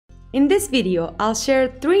In this video, I'll share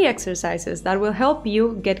 3 exercises that will help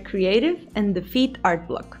you get creative and defeat art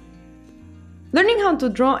block. Learning how to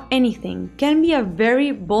draw anything can be a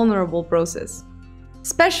very vulnerable process,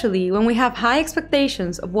 especially when we have high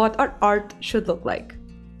expectations of what our art should look like.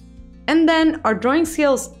 And then our drawing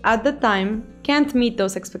skills at the time can't meet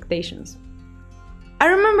those expectations. I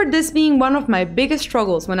remember this being one of my biggest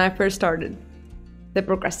struggles when I first started. The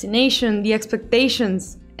procrastination, the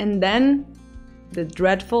expectations, and then the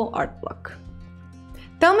dreadful art block.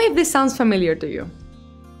 Tell me if this sounds familiar to you.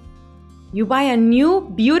 You buy a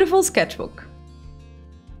new, beautiful sketchbook.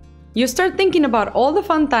 You start thinking about all the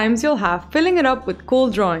fun times you'll have filling it up with cool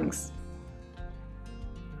drawings.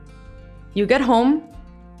 You get home,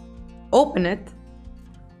 open it,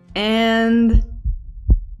 and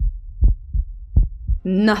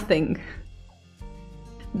nothing.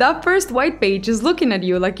 That first white page is looking at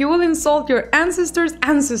you like you will insult your ancestors'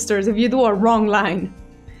 ancestors if you do a wrong line.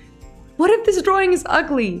 What if this drawing is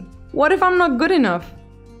ugly? What if I'm not good enough?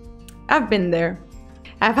 I've been there.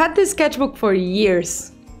 I've had this sketchbook for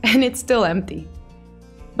years, and it's still empty.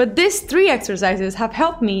 But these 3 exercises have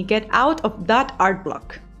helped me get out of that art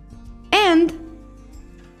block and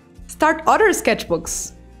start other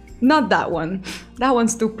sketchbooks. Not that one. That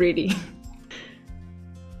one's too pretty.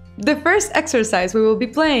 The first exercise we will be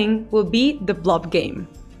playing will be the blob game.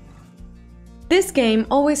 This game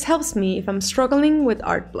always helps me if I'm struggling with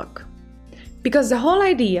art block, because the whole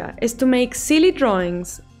idea is to make silly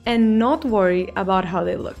drawings and not worry about how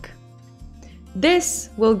they look. This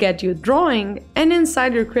will get you drawing and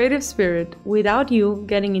inside your creative spirit without you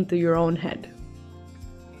getting into your own head.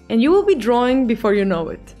 And you will be drawing before you know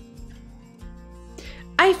it.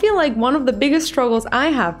 I feel like one of the biggest struggles I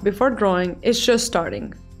have before drawing is just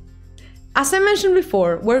starting. As I mentioned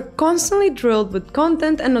before, we're constantly drilled with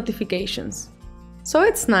content and notifications. So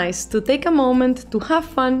it's nice to take a moment to have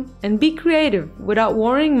fun and be creative without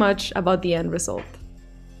worrying much about the end result.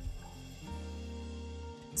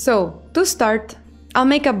 So, to start, I'll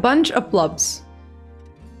make a bunch of blobs.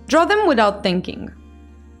 Draw them without thinking.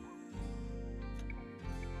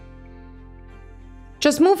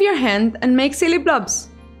 Just move your hand and make silly blobs.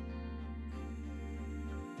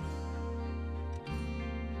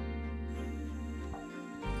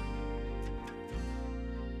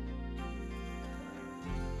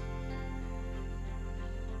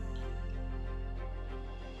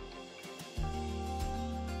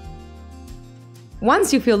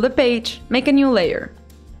 Once you fill the page, make a new layer.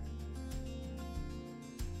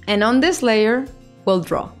 And on this layer, we'll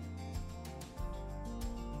draw.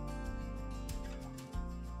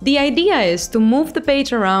 The idea is to move the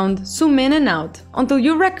page around, zoom in and out, until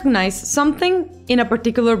you recognize something in a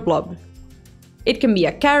particular blob. It can be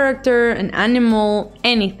a character, an animal,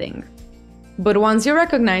 anything. But once you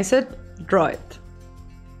recognize it, draw it.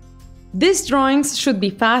 These drawings should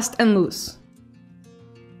be fast and loose.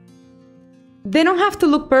 They don't have to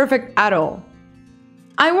look perfect at all.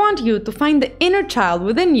 I want you to find the inner child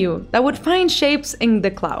within you that would find shapes in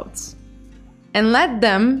the clouds. And let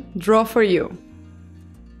them draw for you.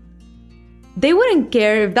 They wouldn't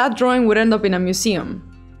care if that drawing would end up in a museum.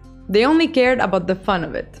 They only cared about the fun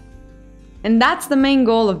of it. And that's the main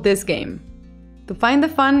goal of this game. To find the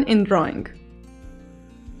fun in drawing.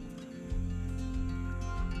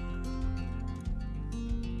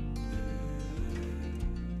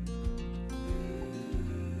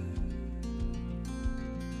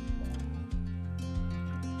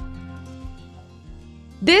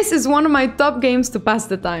 This is one of my top games to pass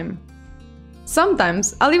the time.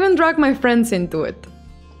 Sometimes I'll even drag my friends into it.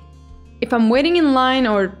 If I'm waiting in line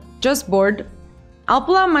or just bored, I'll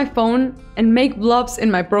pull out my phone and make blobs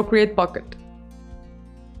in my Procreate pocket.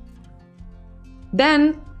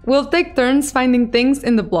 Then we'll take turns finding things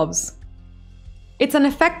in the blobs. It's an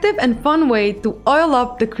effective and fun way to oil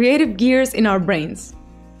up the creative gears in our brains.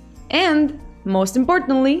 And, most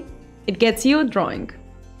importantly, it gets you drawing.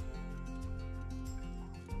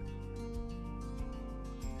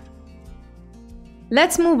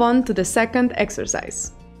 Let's move on to the second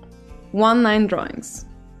exercise. One-line drawings.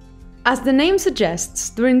 As the name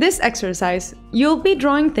suggests, during this exercise, you'll be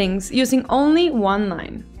drawing things using only one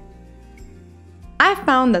line. I've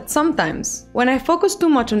found that sometimes, when I focus too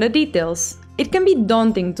much on the details, it can be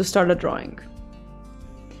daunting to start a drawing.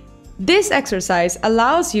 This exercise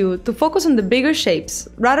allows you to focus on the bigger shapes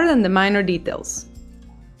rather than the minor details.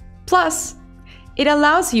 Plus, it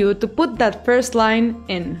allows you to put that first line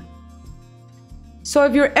in. So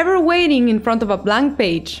if you're ever waiting in front of a blank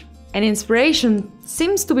page and inspiration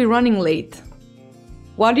seems to be running late,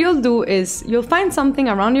 what you'll do is you'll find something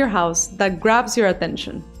around your house that grabs your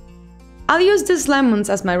attention. I'll use these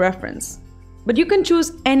lemons as my reference. but you can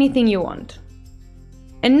choose anything you want.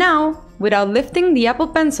 And now, without lifting the Apple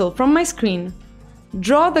Pencil from my screen,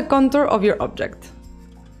 draw the contour of your object.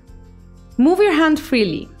 Move your hand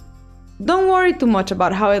freely. Don't worry too much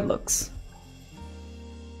about how it looks.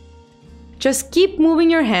 Just keep moving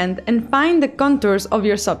your hand and find the contours of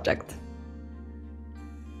your subject.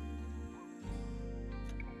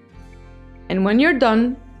 And when you're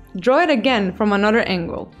done, draw it again from another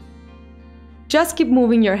angle. Just keep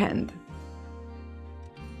moving your hand.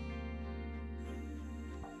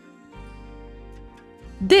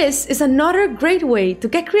 This is another great way to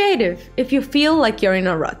get creative if you feel like you're in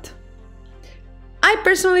a rut. I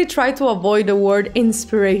personally try to avoid the word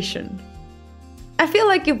inspiration. I feel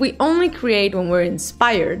like if we only create when we're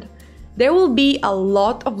inspired, there will be a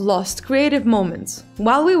lot of lost creative moments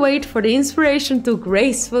while we wait for the inspiration to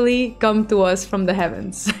gracefully come to us from the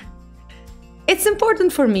heavens. It's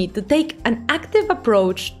important for me to take an active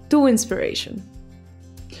approach to inspiration.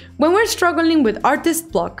 When we're struggling with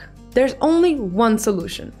artist block, there's only one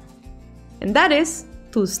solution, and that is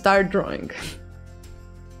to start drawing.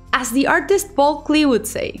 As the artist Paul Klee would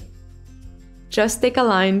say, just take a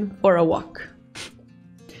line for a walk.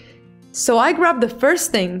 So I grab the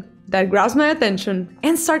first thing that grabs my attention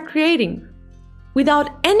and start creating, without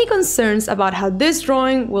any concerns about how this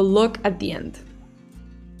drawing will look at the end.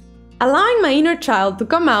 Allowing my inner child to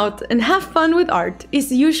come out and have fun with art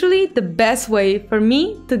is usually the best way for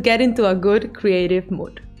me to get into a good creative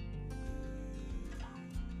mood.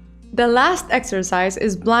 The last exercise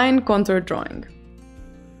is blind contour drawing.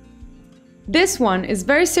 This one is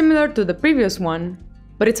very similar to the previous one,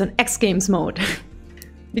 but it's on X Games mode.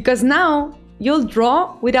 Because now you'll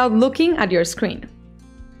draw without looking at your screen.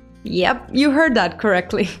 Yep, you heard that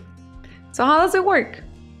correctly. So how does it work?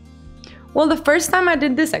 Well, the first time I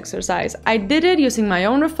did this exercise, I did it using my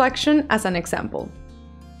own reflection as an example.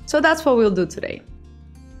 So that's what we'll do today.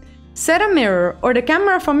 Set a mirror or the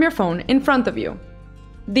camera from your phone in front of you.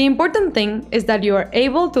 The important thing is that you are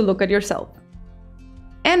able to look at yourself.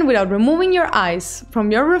 And without removing your eyes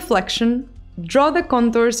from your reflection, draw the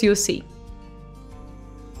contours you see.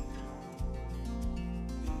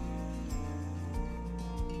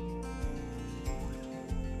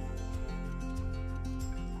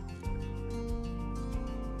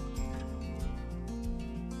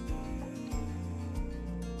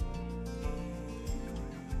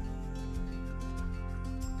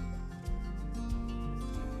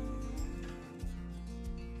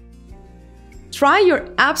 Try your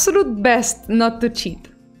absolute best not to cheat.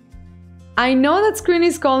 I know that screen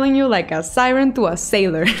is calling you like a siren to a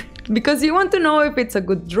sailor, because you want to know if it's a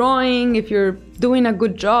good drawing, if you're doing a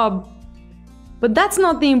good job. But that's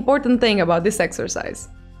not the important thing about this exercise.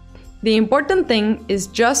 The important thing is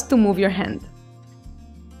just to move your hand.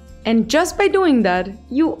 And just by doing that,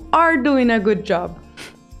 you are doing a good job.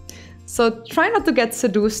 So try not to get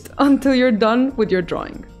seduced until you're done with your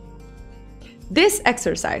drawing. This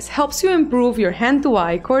exercise helps you improve your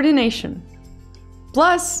hand-to-eye coordination.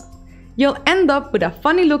 Plus, you'll end up with a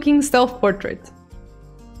funny-looking self-portrait.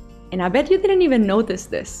 And I bet you didn't even notice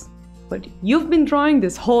this, but you've been drawing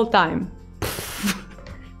this whole time.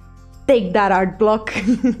 Take that, art block!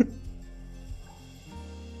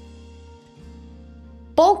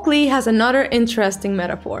 Paul Klee has another interesting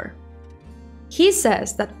metaphor. He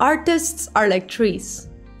says that artists are like trees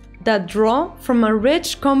that draw from a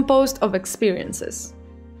rich compost of experiences.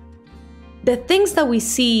 The things that we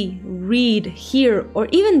see, read, hear, or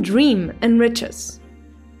even dream enrich us.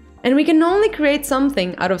 And we can only create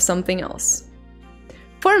something out of something else.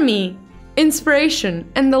 For me,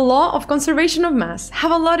 inspiration and the law of conservation of mass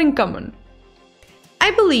have a lot in common.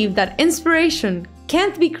 I believe that inspiration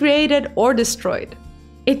can't be created or destroyed.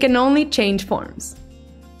 It can only change forms.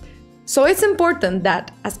 So it's important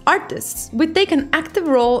that, as artists, we take an active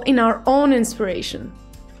role in our own inspiration.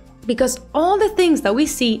 Because all the things that we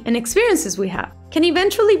see and experiences we have can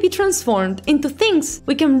eventually be transformed into things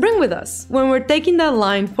we can bring with us when we're taking that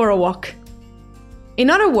line for a walk. In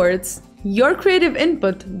other words, your creative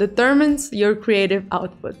input determines your creative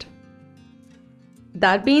output.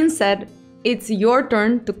 That being said, it's your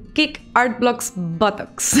turn to kick art block's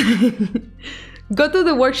buttocks. Go to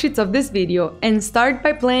the worksheets of this video and start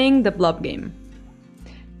by playing the blob game.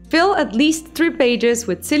 Fill at least 3 pages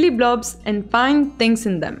with silly blobs and find things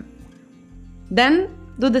in them. Then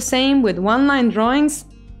do the same with one-line drawings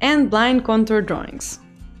and blind contour drawings.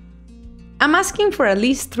 I'm asking for at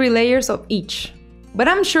least 3 layers of each, but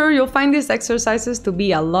I'm sure you'll find these exercises to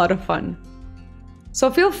be a lot of fun.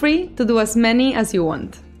 So feel free to do as many as you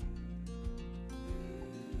want.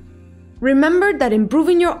 Remember that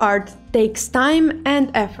improving your art takes time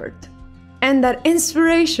and effort. and that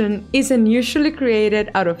inspiration isn't usually created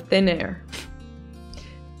out of thin air.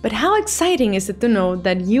 But how exciting is it to know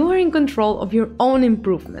that you are in control of your own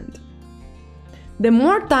improvement? The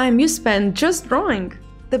more time you spend just drawing,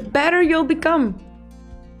 the better you'll become.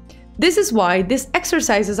 This is why these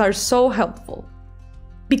exercises are so helpful,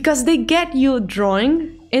 because they get you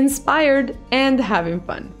drawing, inspired, and having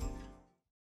fun.